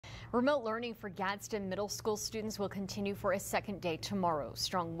Remote learning for Gadsden Middle School students will continue for a second day tomorrow.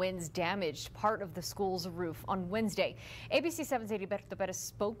 Strong winds damaged part of the school's roof on Wednesday. ABC-7's Heriberto Perez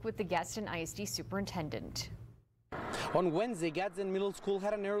spoke with the Gadsden ISD superintendent. On Wednesday, Gadsden Middle School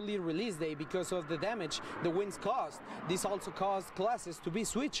had an early release day because of the damage the winds caused. This also caused classes to be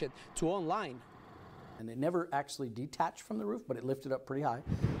switched to online. And it never actually detached from the roof, but it lifted up pretty high.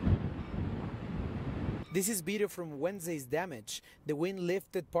 This is video from Wednesday's damage. The wind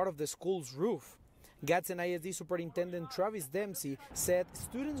lifted part of the school's roof. Gadsden ISD Superintendent Travis Dempsey said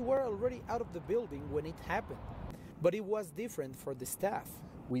students were already out of the building when it happened, but it was different for the staff.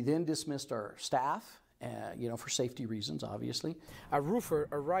 We then dismissed our staff, for safety reasons, obviously. A roofer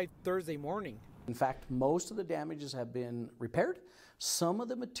arrived Thursday morning. In fact, most of the damages have been repaired. Some of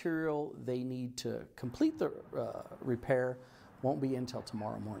the material they need to complete the repair won't be until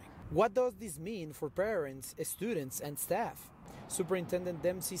tomorrow morning. What does this mean for parents, students, and staff? Superintendent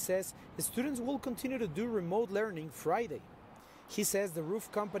Dempsey says students will continue to do remote learning Friday. He says the roof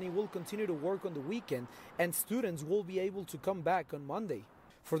company will continue to work on the weekend and students will be able to come back on Monday.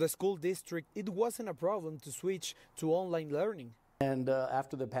 For the school district, it wasn't a problem to switch to online learning. And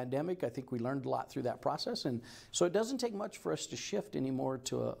after the pandemic, I think we learned a lot through that process. And so it doesn't take much for us to shift anymore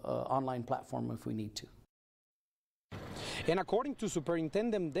to an online platform if we need to. And according to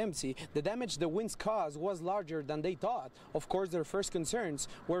Superintendent Dempsey, the damage the winds caused was larger than they thought. Of course, their first concerns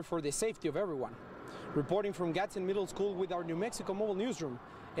were for the safety of everyone. Reporting from Gadsden Middle School with our New Mexico mobile newsroom,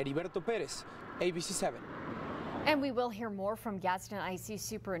 Heriberto Perez, ABC-7. And we will hear more from Gadsden IC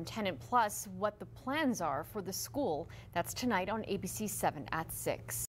Superintendent, plus what the plans are for the school. That's tonight on ABC-7 at 6.